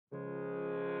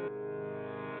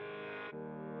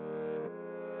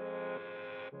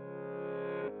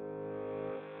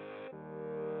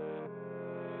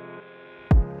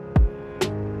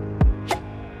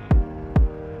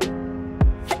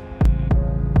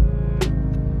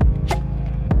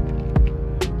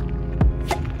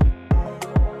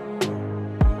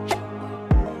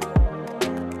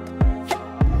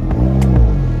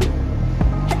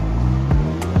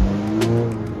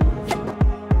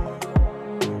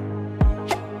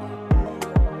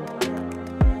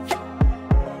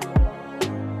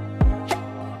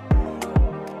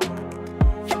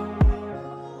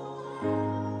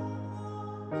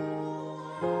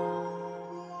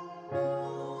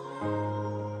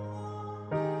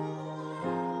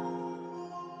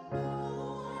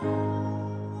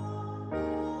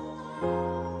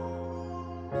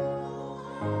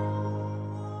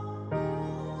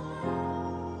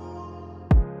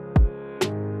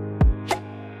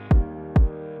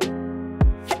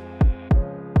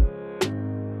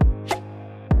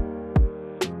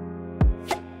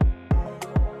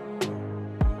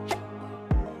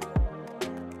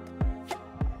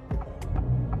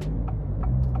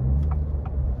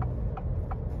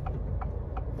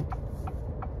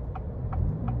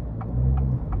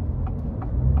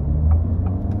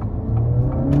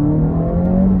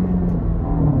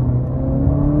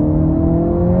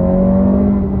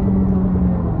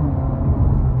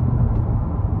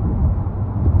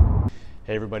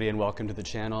Hey everybody, and welcome to the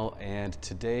channel. And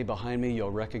today behind me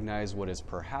you'll recognize what is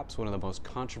perhaps one of the most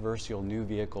controversial new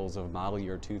vehicles of model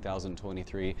year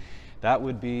 2023. That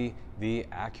would be the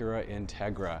Acura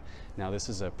Integra. Now this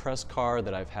is a press car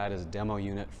that I've had as a demo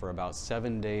unit for about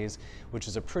 7 days, which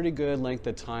is a pretty good length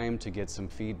of time to get some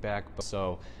feedback.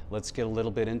 So let's get a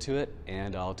little bit into it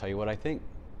and I'll tell you what I think.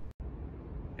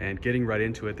 And getting right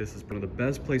into it, this is one of the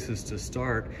best places to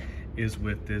start is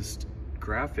with this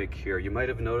graphic here. You might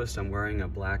have noticed I'm wearing a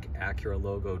black Acura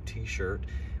logo t-shirt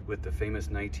with the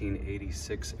famous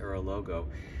 1986 era logo.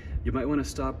 You might want to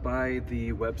stop by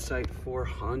the website for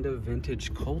Honda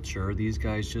Vintage Culture. These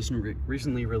guys just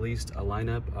recently released a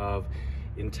lineup of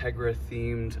Integra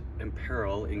themed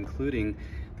apparel, including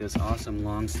this awesome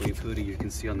long sleeve hoodie you can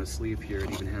see on the sleeve here.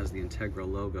 It even has the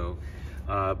Integra logo.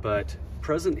 But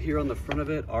present here on the front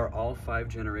of it are all 5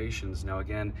 generations. Now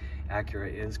again,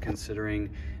 Acura is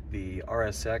considering the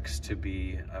RSX to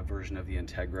be a version of the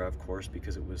Integra, of course,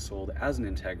 because it was sold as an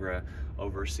Integra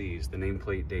overseas. The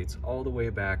nameplate dates all the way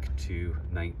back to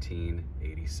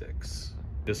 1986.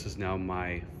 This is now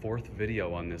my 4th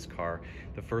video on this car.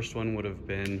 The first one would have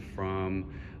been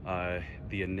from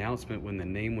the announcement when the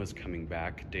name was coming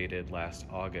back, dated last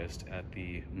August at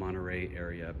the Monterey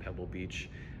area Pebble Beach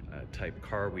type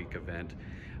car week event.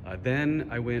 Then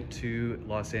I went to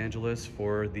Los Angeles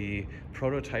for the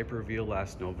prototype reveal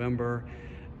last November.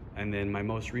 And then my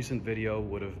most recent video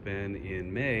would have been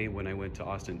in May when I went to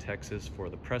Austin, Texas for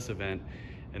the press event.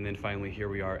 And then finally here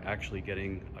we are actually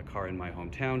getting a car in my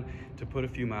hometown to put a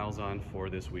few miles on for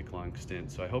this week-long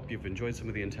stint. So I hope you've enjoyed some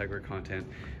of the Integra content,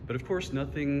 but of course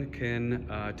nothing can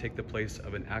take the place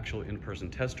of an actual in-person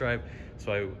test drive.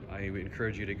 So I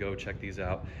encourage you to go check these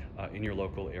out in your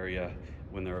local area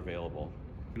when they're available.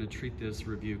 I'm going to treat this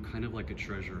review kind of like a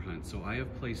treasure hunt. So I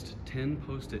have placed 10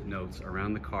 post-it notes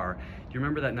around the car. Do you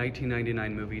remember that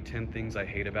 1999 movie, 10 Things I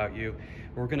Hate About You?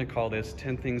 We're going to call this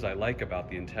 10 Things I Like About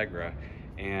the Integra.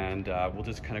 And we'll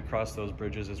just kind of cross those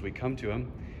bridges as we come to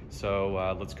them.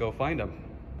 So let's go find them.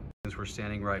 Since we're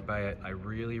standing right by it, I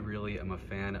really am a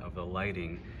fan of the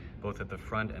lighting, both at the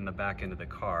front and the back end of the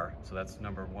car. So that's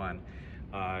number one.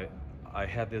 I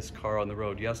had this car on the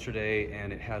road yesterday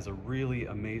and it has a really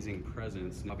amazing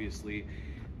presence. And obviously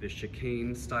the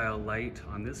chicane style light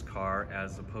on this car,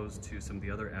 as opposed to some of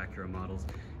the other Acura models,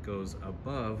 goes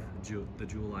above the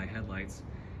jewel eye headlights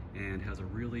and has a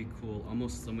really cool,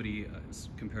 almost somebody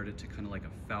compared it to kind of like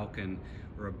a falcon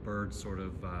or a bird sort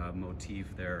of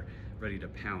motif there, ready to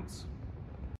pounce.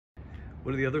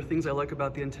 One of the other things I like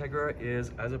about the Integra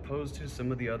is, as opposed to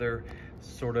some of the other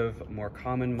sort of more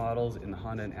common models in the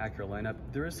Honda and Acura lineup,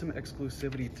 there is some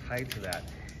exclusivity tied to that.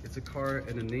 It's a car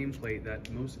and a nameplate that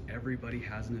most everybody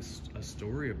has a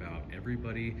story about.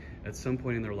 Everybody at some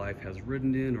point in their life has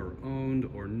ridden in or owned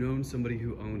or known somebody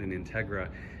who owned an Integra.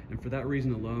 And for that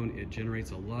reason alone, it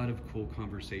generates a lot of cool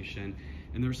conversation.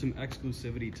 And there's some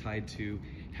exclusivity tied to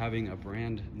having a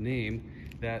brand name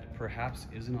that perhaps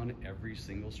isn't on every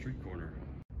single street corner.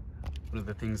 One of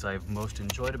the things I've most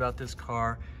enjoyed about this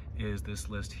car is this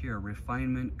list here: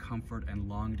 refinement, comfort, and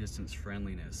long distance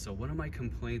friendliness. So one of my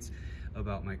complaints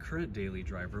about my current daily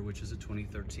driver, which is a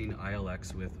 2013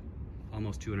 ILX with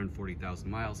almost 240,000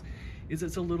 miles, is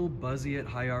it's a little buzzy at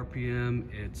high RPM,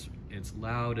 it's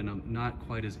loud, and I'm not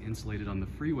quite as insulated on the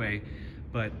freeway.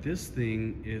 But this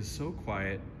thing is so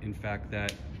quiet, in fact,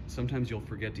 that sometimes you'll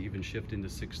forget to even shift into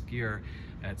 6th gear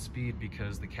at speed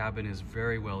because the cabin is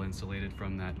very well insulated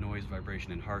from that noise,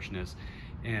 vibration, and harshness.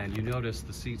 And you notice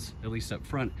the seats, at least up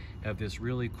front, have this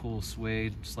really cool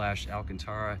suede /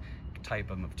 Alcantara type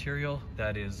of material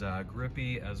that is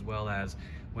grippy, as well as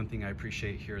one thing I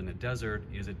appreciate here in the desert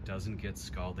is it doesn't get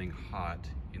scalding hot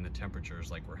in the temperatures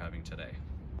like we're having today.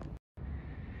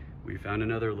 We found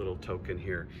another little token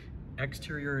here: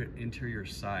 exterior and interior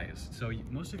size. So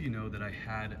most of you know that I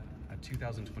had a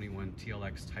 2021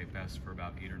 TLX Type S for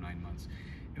about 8 or 9 months.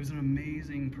 It was an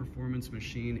amazing performance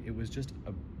machine. It was just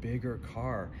a bigger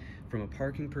car. From a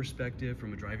parking perspective,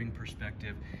 from a driving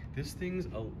perspective, this thing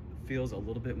feels a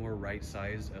little bit more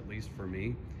right-sized, at least for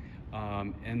me.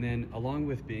 And then along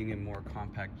with being a more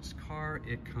compact car,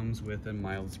 it comes with a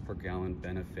miles per gallon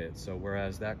benefit. So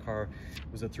whereas that car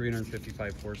was a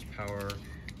 355 horsepower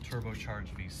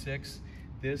turbocharged V6,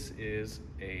 this is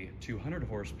a 200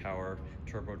 horsepower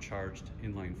turbocharged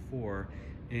inline 4,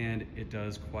 and it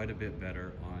does quite a bit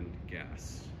better on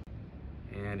gas.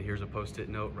 And here's a post-it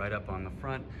note right up on the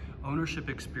front: ownership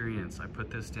experience. I put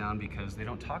this down because they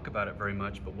don't talk about it very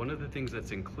much, but one of the things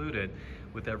that's included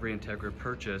with every Integra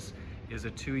purchase is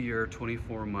a 2-year,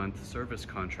 24-month service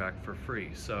contract for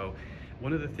free. So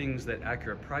One of the things that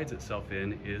Acura prides itself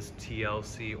in is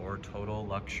TLC, or Total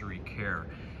Luxury Care.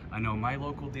 I know my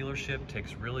local dealership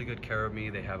takes really good care of me.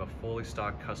 They have a fully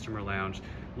stocked customer lounge,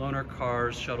 loaner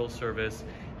cars, shuttle service,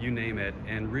 you name it.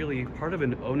 And really, part of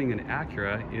owning an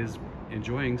Acura is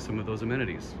enjoying some of those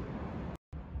amenities.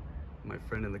 My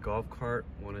friend in the golf cart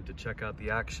wanted to check out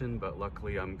the action, but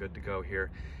luckily I'm good to go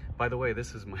here. By the way,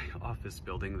 this is my office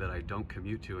building that I don't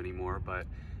commute to anymore, but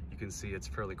you can see it's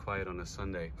fairly quiet on a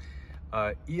Sunday.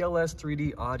 ELS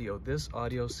 3D audio. This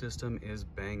audio system is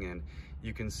banging.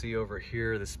 You can see over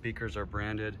here the speakers are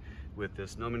branded with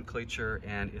this nomenclature,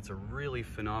 and it's a really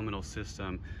phenomenal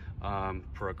system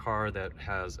for a car that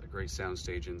has a great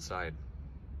soundstage inside.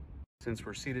 Since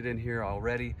we're seated in here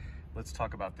already, let's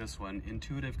talk about this one,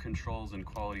 intuitive controls and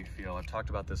quality feel. I've talked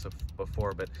about this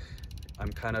before, but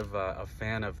I'm kind of a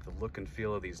fan of the look and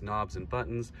feel of these knobs and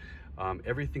buttons.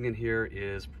 Everything in here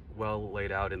is well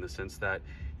laid out in the sense that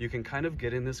you can kind of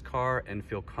get in this car and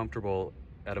feel comfortable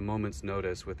at a moment's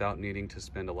notice without needing to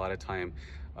spend a lot of time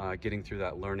getting through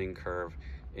that learning curve.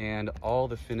 And all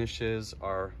the finishes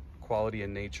are quality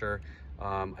in nature.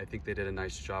 I think they did a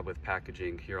nice job with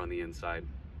packaging here on the inside.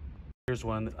 Here's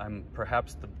one that I'm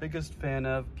perhaps the biggest fan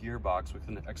of, gearbox with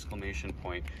an exclamation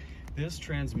point. This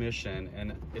transmission,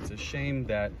 and it's a shame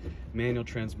that manual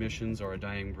transmissions are a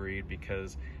dying breed,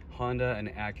 because Honda and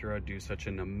Acura do such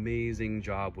an amazing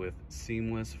job with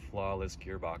seamless, flawless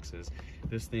gearboxes.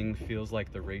 This thing feels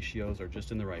like the ratios are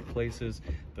just in the right places,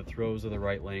 the throws are the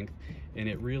right length, and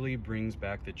it really brings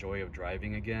back the joy of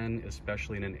driving again,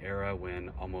 especially in an era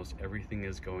when almost everything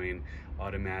is going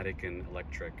automatic and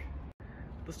electric.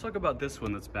 Let's talk about this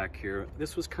one that's back here.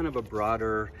 This was kind of a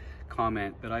broader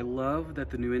comment, but I love that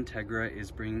the new Integra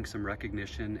is bringing some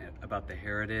recognition about the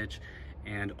heritage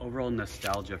and overall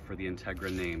nostalgia for the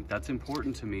Integra name. That's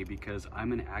important to me because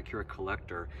I'm an Acura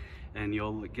collector, and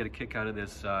you'll get a kick out of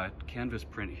this canvas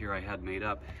print here I had made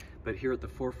up. But here at the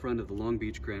forefront of the Long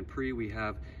Beach Grand Prix, we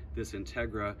have this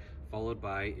Integra followed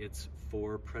by its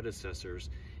 4 predecessors,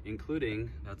 including,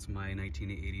 that's my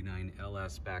 1989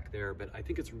 LS back there. But I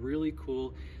think it's really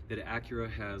cool that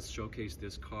Acura has showcased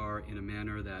this car in a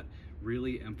manner that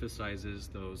really emphasizes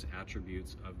those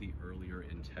attributes of the earlier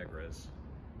Integras.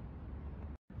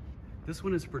 This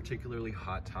one is a particularly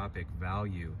hot topic,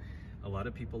 value. A lot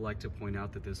of people like to point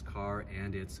out that this car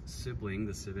and its sibling,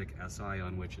 the Civic Si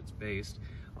on which it's based,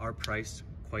 are priced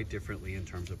quite differently in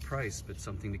terms of price, but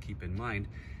something to keep in mind,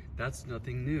 that's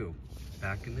nothing new.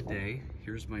 Back in the day,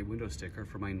 here's my window sticker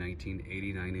for my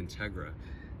 1989 Integra,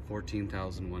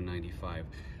 $14,195.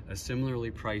 A similarly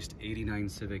priced 89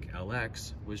 Civic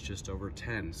LX was just over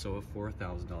 $10,000, so a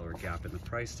 $4,000 gap in the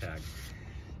price tag.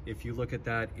 If you look at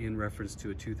that in reference to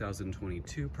a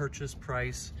 2022 purchase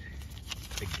price,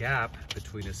 the gap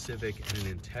between a Civic and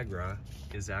an Integra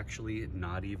is actually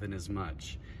not even as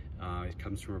much. It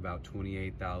comes from about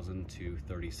 $28,000 to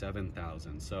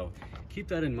 $37,000. So keep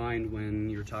that in mind when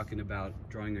you're talking about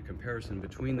drawing a comparison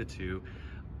between the two.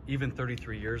 Even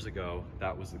 33 years ago,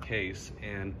 that was the case.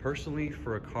 And personally,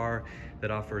 for a car that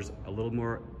offers a little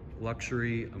more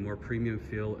luxury, a more premium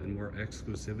feel, and more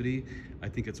exclusivity, I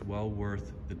think it's well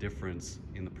worth the difference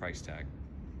in the price tag.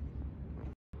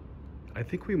 I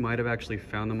think we might have actually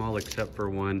found them all except for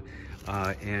one,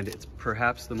 and it's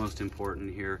perhaps the most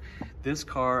important here. This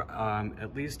car,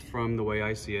 at least from the way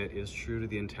I see it, is true to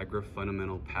the Integra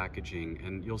fundamental packaging.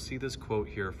 And you'll see this quote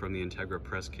here from the Integra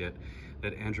press kit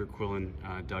that Andrew Quillen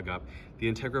dug up.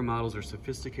 The Integra models are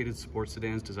sophisticated sports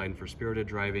sedans designed for spirited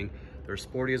driving. They're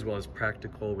sporty as well as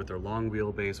practical, with their long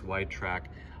wheelbase, wide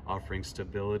track, offering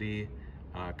stability,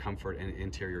 comfort, and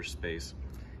interior space.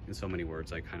 In so many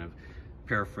words, I kind of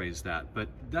paraphrase that, but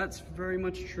that's very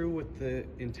much true with the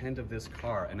intent of this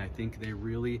car, and I think they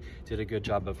really did a good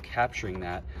job of capturing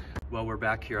that. While we're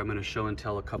back here, I'm going to show and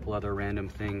tell a couple other random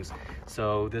things.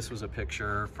 So this was a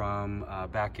picture from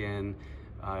back in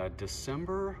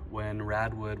December when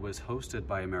Radwood was hosted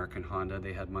by American Honda.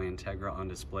 They had my Integra on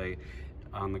display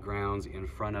on the grounds in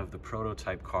front of the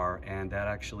prototype car, and that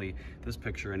actually, this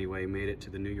picture anyway, made it to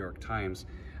the New York Times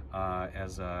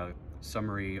as a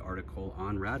summary article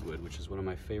on Radwood, which is one of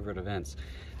my favorite events.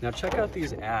 Now check out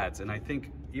these ads, and I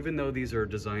think even though these are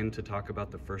designed to talk about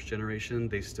the first generation,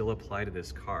 they still apply to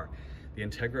this car. The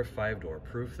Integra 5-door,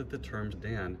 proof that the term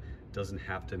sedan doesn't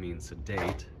have to mean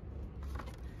sedate.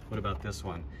 What about this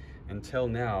one? Until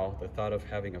now, the thought of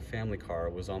having a family car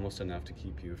was almost enough to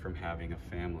keep you from having a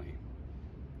family.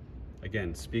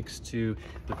 Again, speaks to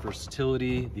the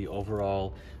versatility, the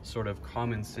overall sort of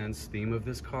common sense theme of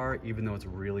this car, even though it's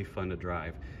really fun to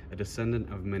drive. A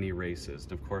descendant of many races.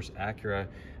 And of course, Acura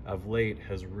of late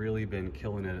has really been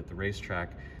killing it at the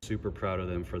racetrack. Super proud of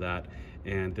them for that.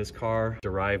 And this car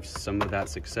derived some of that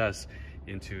success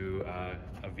into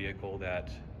a vehicle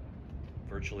that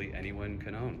virtually anyone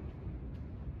can own.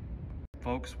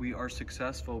 Folks, we are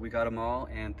successful. We got them all,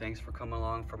 and thanks for coming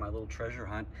along for my little treasure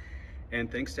hunt.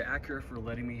 And thanks to Acura for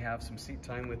letting me have some seat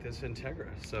time with this Integra.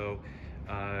 So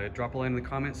drop a line in the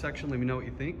comment section, let me know what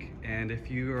you think. And if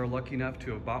you are lucky enough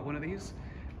to have bought one of these,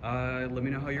 let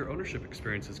me know how your ownership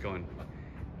experience is going.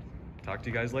 Talk to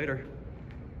you guys later.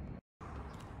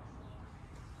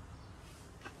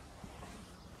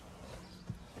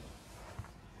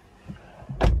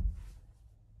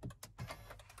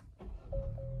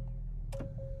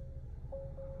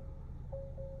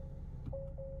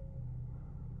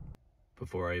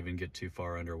 Before I even get too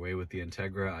far underway with the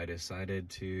Integra, I decided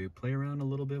to play around a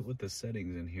little bit with the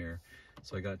settings in here.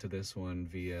 So I got to this one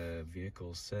via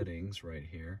vehicle settings right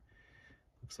here.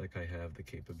 Looks like I have the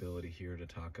capability here to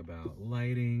talk about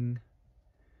lighting,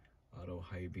 auto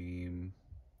high beam,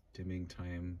 dimming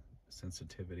time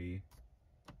sensitivity,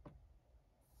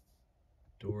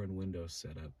 door and window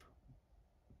setup,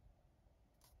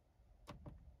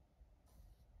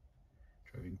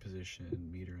 driving position,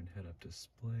 meter and head-up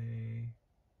display.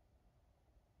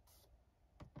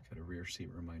 Got a rear seat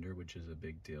reminder, which is a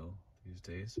big deal these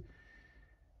days.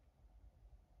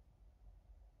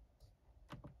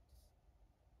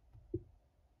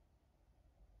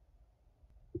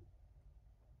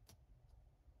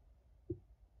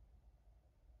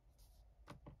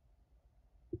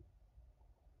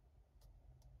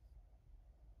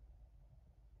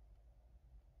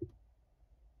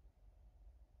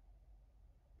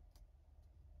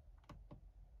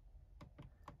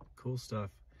 Cool stuff.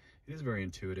 It is very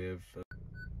intuitive.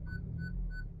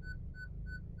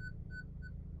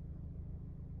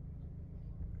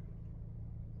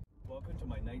 Welcome to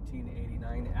my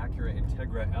 1989 Acura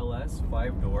Integra LS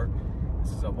 5-door.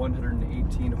 This is a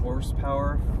 118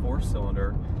 horsepower,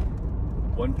 4-cylinder,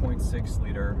 1.6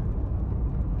 liter.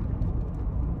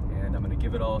 And I'm gonna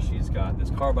give it all she's got. This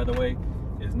car, by the way,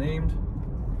 is named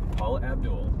Paula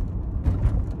Abdul.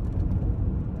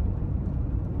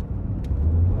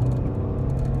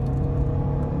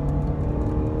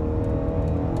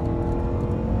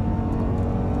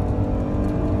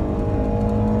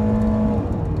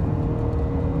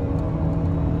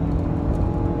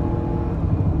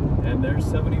 There's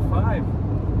 75.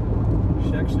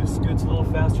 She actually scoots a little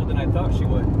faster than I thought she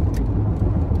would.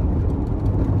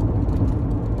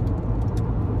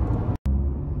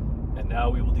 And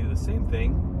now we will do the same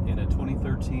thing in a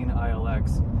 2013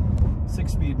 ILX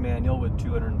 6-speed manual with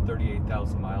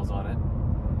 238,000 miles on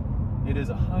it. It is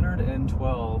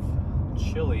 112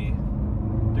 chilly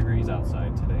degrees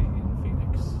outside today in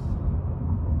Phoenix.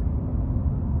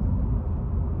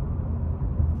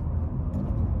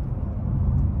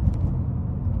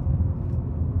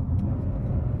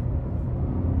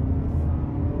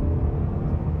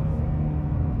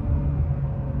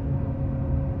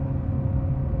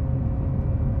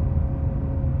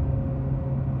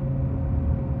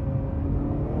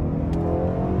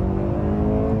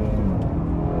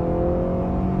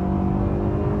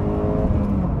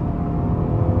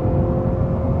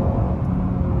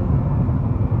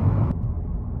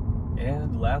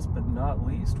 Last but not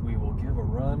least, we will give a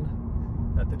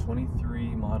run at the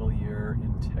 23 model year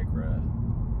Integra.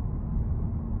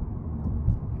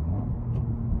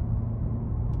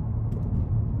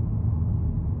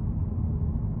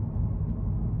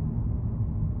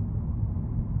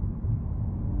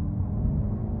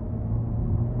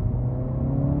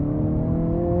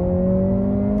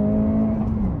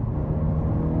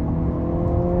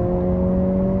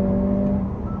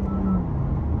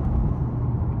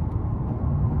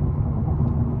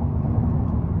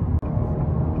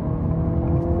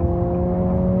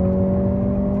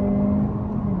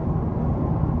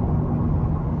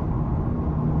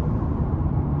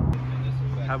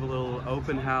 Have a little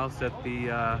open house at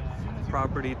the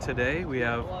property today. We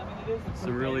have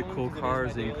some really cool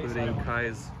cars, including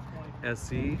Kai's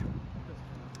SE,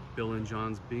 Bill and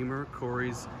John's Beamer,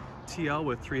 Corey's TL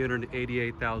with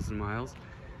 388,000 miles.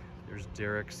 There's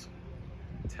Derek's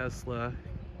Tesla,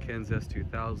 Ken's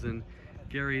S2000,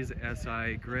 Gary's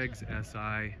SI, Greg's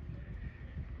SI,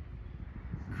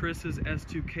 Chris's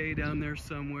S2K down there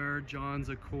somewhere, John's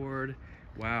Accord.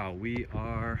 Wow, we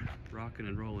are rocking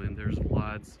and rolling. There's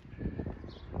Vlad's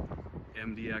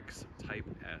MDX Type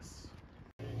S.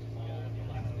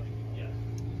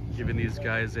 Giving these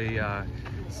guys a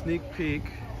sneak peek.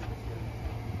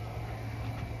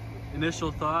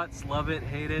 Initial thoughts, love it,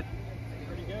 hate it.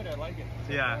 Pretty good, I like it.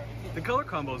 Yeah, the color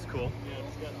combo is cool. Yeah,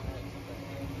 it's good.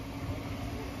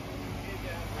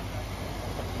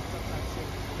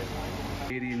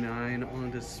 89 on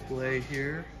display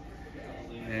here,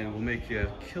 and we'll make you a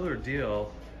killer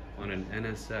deal on an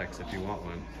NSX if you want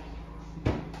one.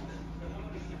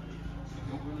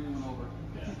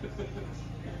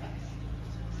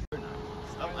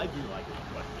 I do like it.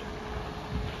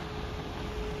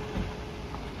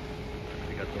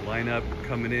 We got the lineup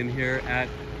coming in here at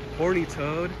Horny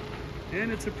Toad,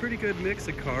 and it's a pretty good mix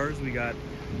of cars. We got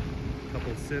a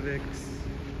couple Civics,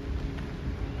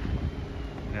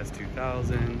 an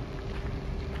S2000,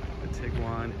 a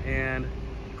Tiguan, and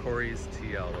Corey's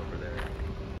TL over there.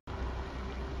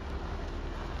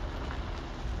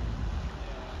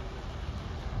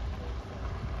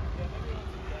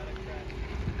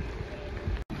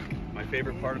 My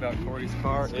favorite part about Corey's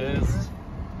car is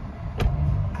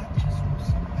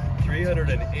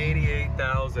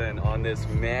 388,000 on this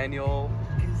manual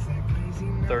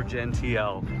 3rd Gen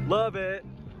TL. Love it.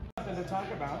 Nothing to talk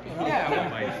about. Yeah,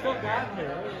 we still got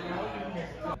here.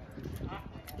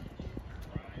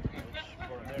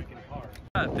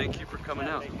 Thank you for coming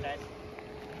out.